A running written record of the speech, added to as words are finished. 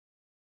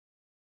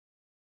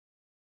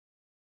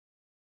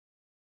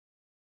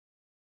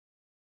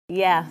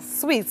Yeah,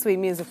 sweet, sweet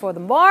music for the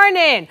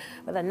morning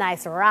with a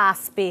nice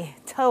raspy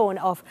tone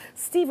of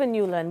Stephen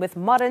Newland with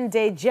Modern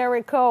Day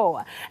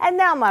Jericho. And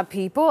now, my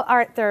people,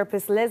 art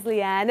therapist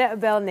Lesli-Ann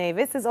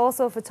Belnavis is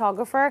also a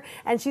photographer,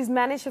 and she's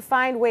managed to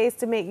find ways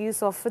to make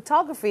use of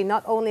photography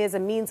not only as a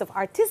means of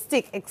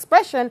artistic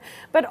expression,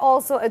 but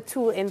also a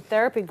tool in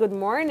therapy. Good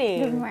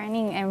morning. Good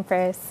morning,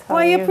 Empress. How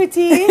are you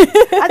pretty?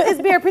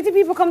 It's bare pretty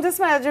people come to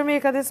Smile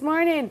Jamaica this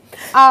morning.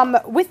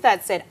 With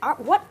that said,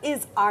 what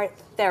is art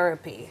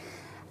therapy?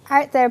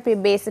 Art therapy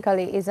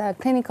basically is a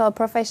clinical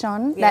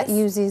profession that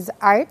uses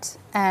art,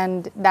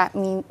 and that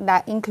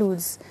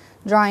includes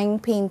drawing,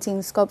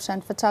 painting, sculpture,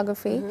 and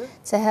photography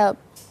to help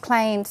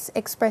clients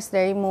express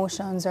their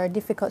emotions or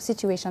difficult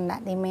situation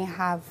that they may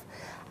have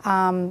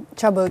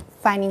trouble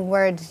finding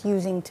words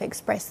using to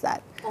express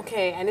that.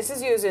 Okay, and this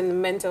is used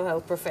in mental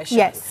health professions.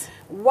 Yes.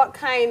 What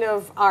kind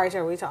of art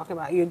are we talking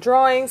about? You're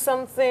drawing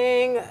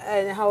something,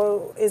 and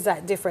how is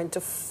that different to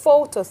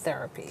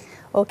phototherapy?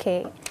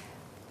 Okay.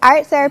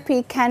 Art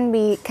therapy can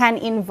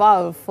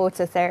involve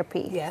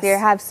phototherapy. Yes. There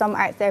have some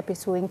art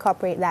therapists who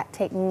incorporate that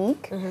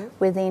technique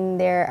within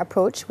their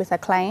approach with a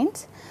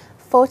client.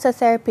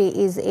 Phototherapy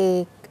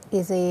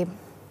is a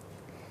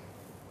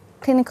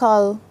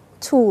clinical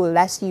tool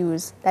that's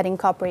used that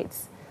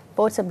incorporates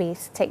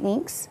photo-based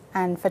techniques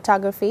and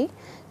photography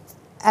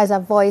as a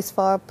voice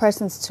for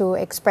persons to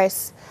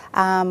express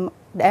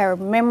their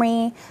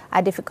memory,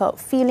 a difficult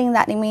feeling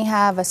that they may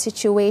have, a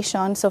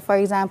situation. So, for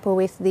example,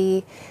 with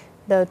the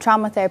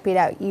trauma therapy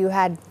that you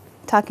had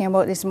talking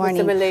about this morning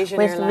with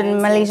the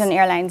Malaysian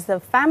Airlines, the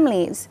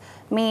families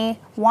may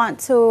want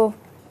to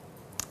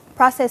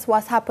process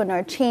what's happened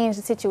or change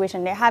the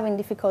situation. They're having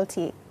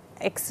difficulty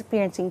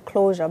experiencing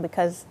closure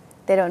because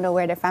they don't know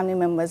where their family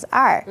members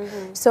are.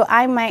 So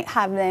I might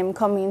have them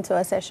come into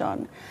a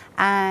session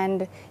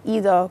and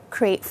either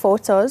create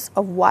photos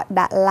of what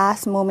that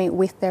last moment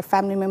with their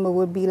family member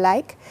would be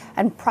like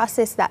and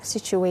process that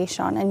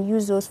situation and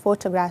use those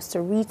photographs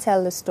to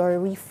retell the story,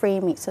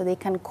 reframe it so they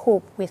can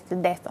cope with the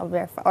death of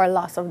their or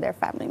loss of their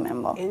family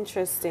member.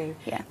 Interesting.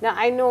 Yeah. Now,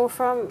 I know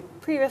from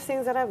previous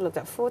things that I've looked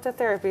at,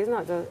 phototherapy is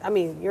not just, I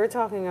mean, you're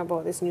talking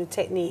about this new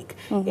technique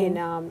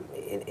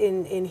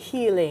in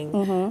healing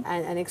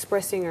and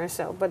expressing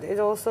yourself, but it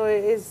also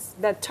is,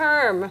 that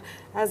term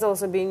has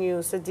also been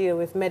used to deal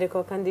with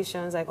medical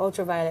conditions like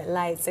ultraviolet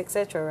lights,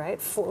 etc., right?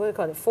 What do you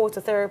call it?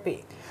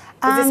 Phototherapy.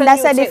 That's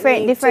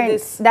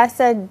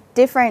a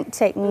different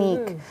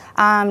technique.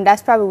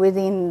 That's probably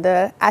within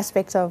the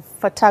aspect of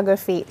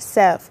photography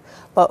itself.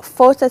 But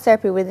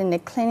phototherapy within the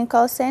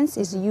clinical sense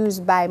is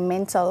used by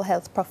mental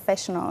health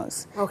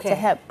professionals to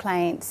help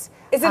clients.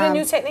 Is it a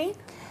new technique?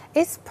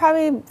 It's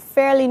probably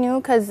fairly new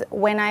because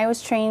when I was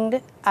trained,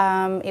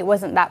 it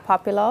wasn't that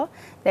popular.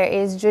 There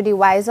is Judy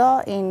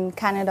Weiser in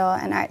Canada,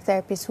 an art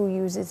therapist who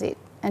uses it,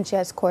 and she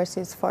has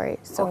courses for it.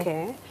 So.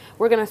 Okay.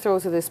 We're going to throw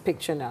to this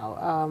picture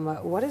now.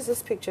 What is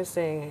this picture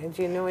saying?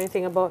 Do you know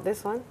anything about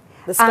this one?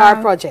 The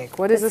SCAR Project.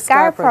 What is the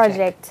SCAR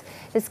Project?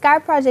 The SCAR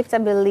Project, I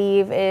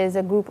believe, is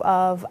a group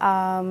of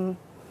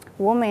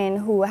women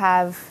who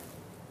have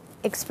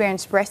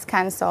experienced breast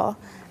cancer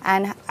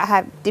and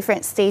have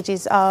different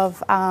stages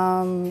of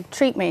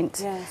treatment.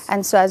 Yes.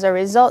 And so as a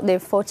result,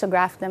 they've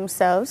photographed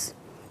themselves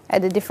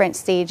at the different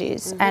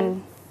stages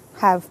and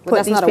have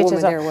put these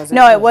pictures up. Was it?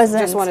 No, it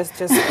wasn't. Just want to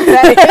just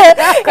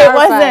it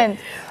wasn't.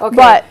 Okay.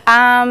 But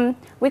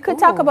we could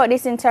talk about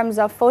this in terms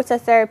of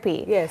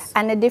phototherapy. Yes.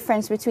 And the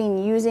difference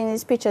between using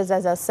these pictures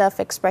as a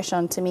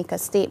self-expression to make a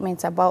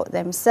statement about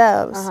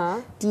themselves,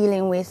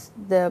 dealing with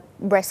the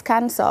breast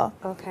cancer.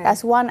 Okay.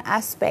 That's one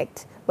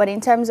aspect. But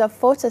in terms of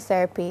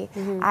phototherapy,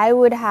 I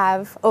would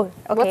have,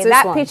 What's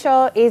that one?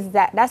 picture is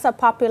that's a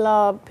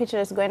popular picture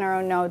that's going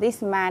around now.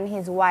 This man,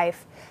 his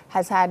wife,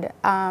 has had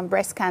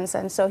breast cancer,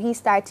 and so he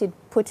started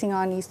putting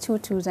on these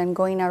tutus and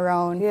going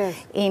around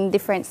in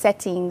different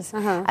settings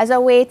as a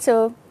way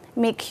to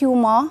make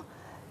humor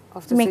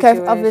of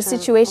the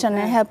situation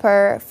and help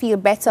her feel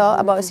better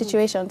about the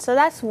situation. So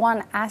that's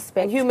one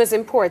aspect. And humor is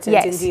important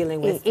in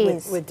dealing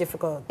with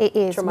difficult It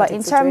is. But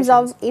in terms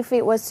of if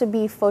it was to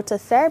be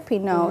phototherapy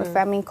now, if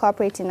I'm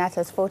incorporating that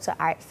as photo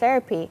art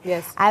therapy,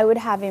 I would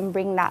have him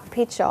bring that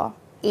picture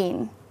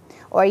in,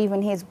 or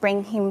even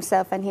bring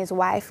himself and his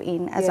wife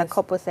in as a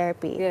couple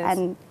therapy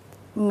and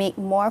make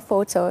more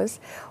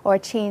photos or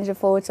change the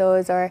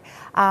photos or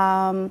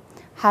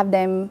have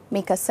them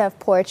make a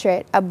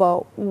self-portrait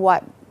about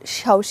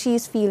how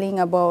she's feeling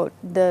about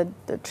the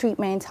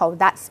treatment, how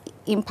that's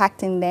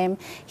impacting them.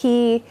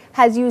 He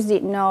has used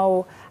it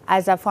now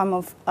as a form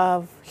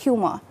of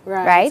humor,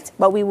 right?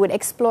 But we would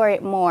explore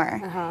it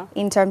more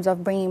in terms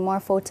of bringing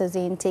more photos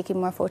in, taking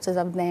more photos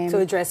of them. To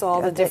address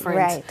all the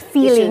different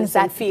feelings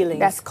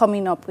that's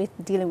coming up with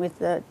dealing with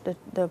the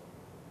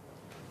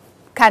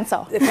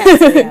cancer. The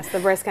cancer, yes, the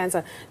breast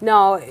cancer.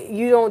 Now,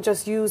 you don't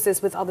just use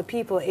this with other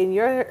people in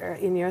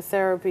your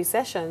therapy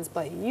sessions,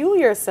 but you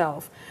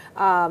yourself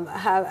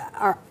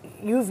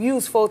you've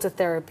used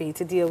phototherapy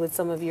to deal with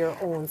some of your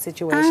own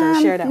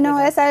situations. Share that with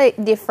us. No, that's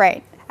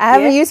different. I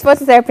haven't used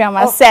phototherapy on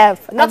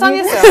myself. Not on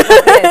yourself.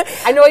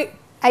 Yes. I know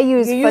I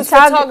use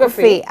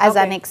photography as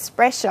an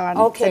expression.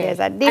 Okay. So there's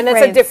a difference. And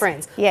that's a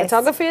difference. Yes.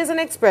 Photography is an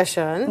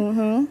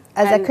expression.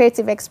 As a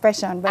creative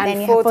expression. But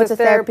then you have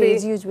phototherapy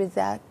is used with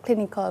a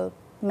clinical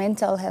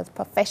mental health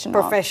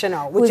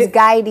professional. Who's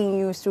guiding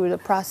you through the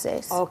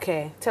process.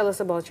 Okay. Tell us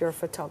about your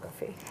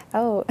photography.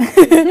 Oh,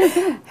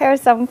 here are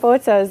some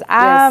photos.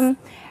 Yes.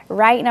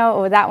 Right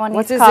now, that one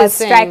is called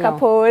Strike a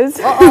Pose.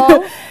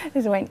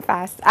 This went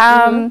fast.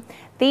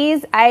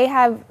 These,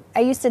 I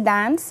used to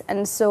dance,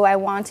 and so I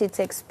wanted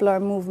to explore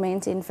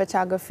movement in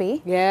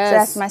photography. Yes. So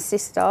that's my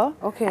sister.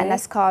 Okay. And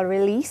that's called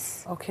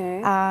Release.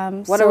 Okay.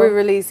 What are we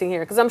releasing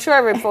here? Because I'm sure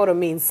every photo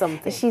means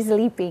something. She's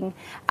leaping.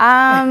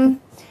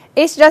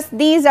 It's just,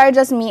 these are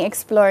just me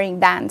exploring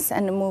dance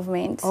and the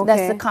movement. Okay.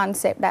 That's the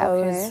concept that I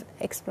was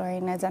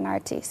exploring as an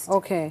artist.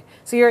 Okay.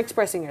 So you're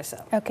expressing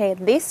yourself. Okay.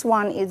 This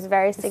one is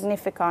very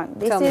significant.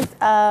 This is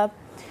a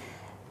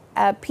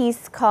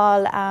piece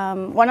called,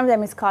 one of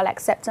them is called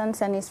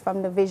Acceptance, and it's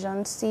from the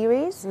Vision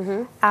series.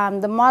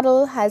 The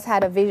model has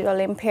had a visual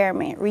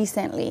impairment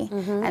recently,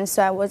 and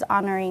so I was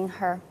honoring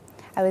her.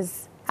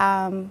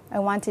 I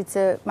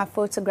wanted my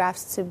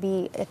photographs to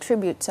be a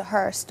tribute to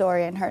her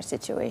story and her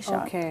situation.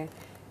 Okay.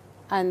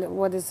 And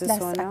what is this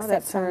one now?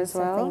 That's her as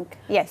well? I think.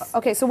 Yes.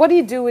 Okay, so what do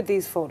you do with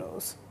these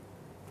photos?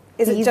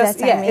 Is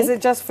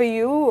it just for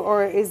you,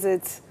 or is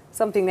it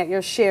something that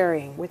you're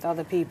sharing with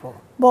other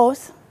people?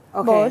 Both.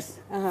 Okay. Both.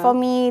 For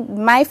me,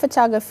 my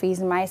photography is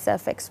my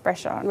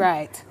self-expression.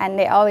 Right. And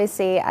they always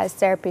say, as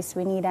therapists,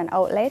 we need an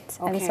outlet.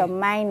 Okay. And so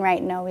mine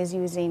right now is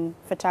using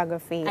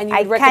photography. And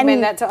you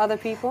recommend that to other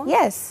people?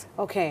 Yes.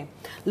 Okay.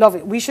 Love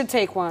it. We should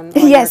take one.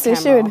 Yes, we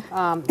should.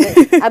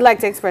 I'd like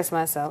to express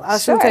myself. I'll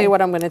tell you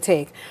what I'm going to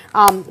take.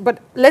 But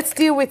let's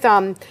deal with,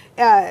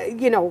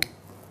 you know,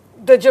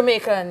 the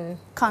Jamaican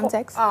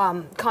context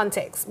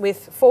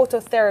with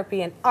phototherapy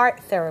and art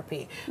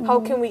therapy.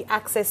 How can we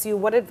access you?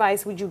 What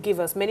advice would you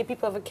give us? Many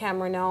people have a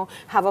camera now,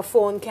 have a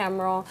phone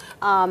camera,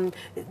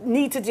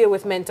 need to deal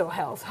with mental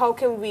health. How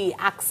can we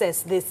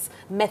access this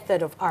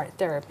method of art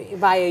therapy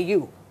via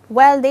you?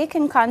 Well, they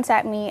can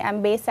contact me.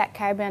 I'm based at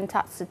Caribbean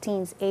Tots to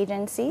Teens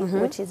Agency,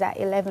 which is at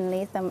 11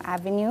 Latham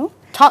Avenue.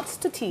 Tots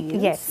to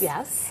Teens? Yes.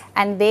 Yes.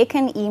 And they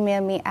can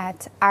email me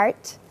at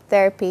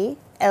arttherapylb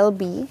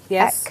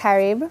at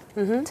Carib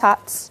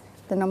Tots,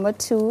 the number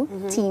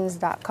 2,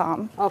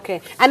 teens.com.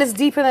 Okay. And it's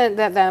deeper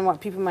than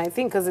what people might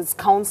think, because it's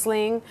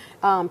counseling,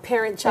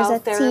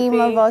 parent-child therapy. There's a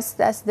team of us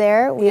that's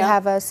there. We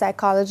have a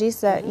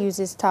psychologist that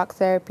uses talk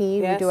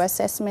therapy. We do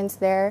assessments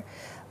there.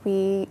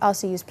 We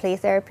also use play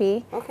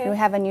therapy. Okay. And we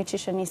have a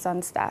nutritionist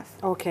on staff.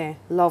 Okay,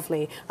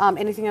 lovely.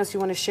 Anything else you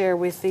want to share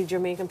with the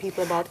Jamaican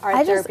people about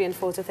art therapy and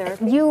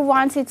phototherapy? You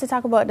wanted to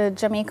talk about the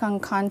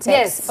Jamaican context.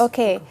 Yes.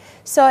 Okay.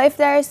 So if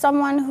there is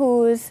someone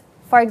who's,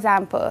 for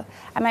example,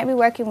 I might be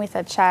working with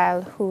a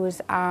child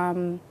whose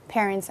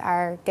parents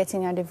are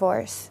getting a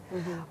divorce,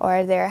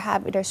 or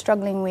they're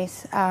struggling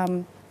with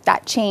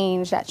that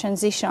change, that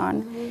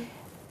transition.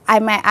 I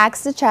might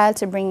ask the child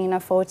to bring in a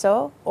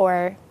photo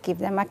or give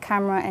them a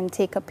camera and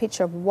take a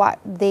picture of what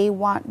they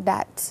want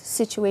that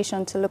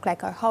situation to look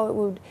like, or how it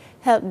would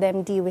help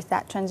them deal with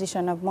that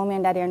transition of mommy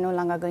and daddy are no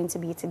longer going to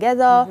be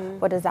together.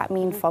 What does that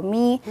mean for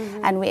me?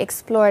 And we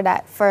explore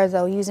that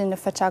further using the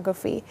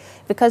photography,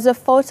 because the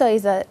photo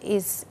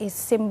is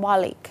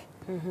symbolic.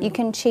 You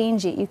can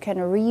change it. You can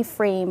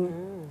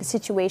reframe the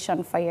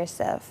situation for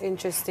yourself.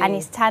 Interesting. And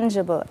it's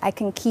tangible. I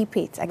can keep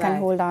it. I can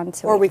hold on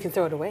to it. Or we can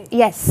throw it away.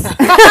 Yes.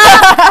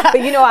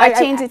 But you know, I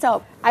change it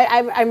up.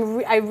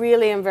 I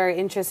really am very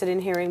interested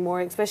in hearing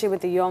more, especially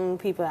with the young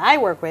people I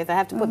work with. I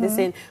have to put this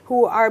in,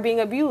 who are being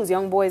abused,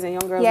 young boys and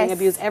young girls being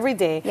abused every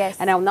day. Yes.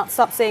 And I will not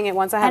stop saying it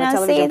once I have a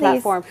television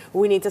platform.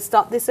 We need to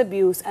stop this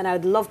abuse, and I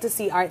would love to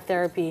see art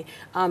therapy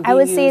being I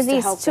would used say to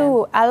this help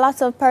too. them. A lot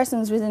of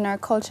persons within our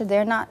culture,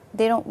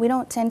 we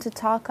don't tend to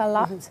talk a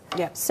lot.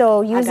 Yeah.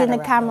 So using the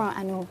camera,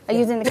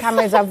 using the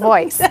camera as a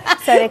voice,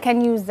 so they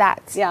can use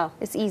that. Yeah.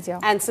 It's easier.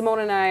 And Simone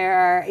and I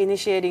are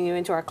initiating you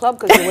into our club,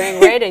 because you're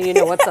wearing red and you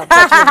know what's up.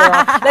 Touch me,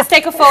 girl. Let's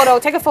take a photo.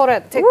 Take a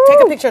photo. Take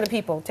a picture of the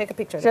people. Take a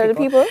picture of the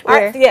people.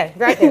 Art, yeah,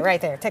 right there, right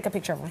there. Take a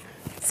picture of them.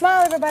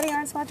 Smile, everybody.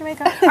 Art Smile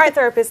Jamaica. Art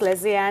therapist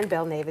Lesli-Ann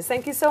Belnavis.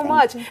 Thank you so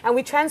much. And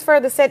we transfer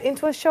the set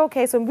into a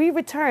showcase when we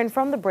return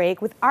from the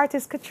break with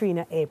artist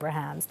Katrina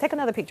Abrahams. Take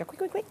another picture. Quick,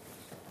 quick, quick.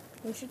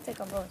 We should take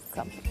a both.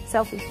 Come.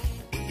 Selfie.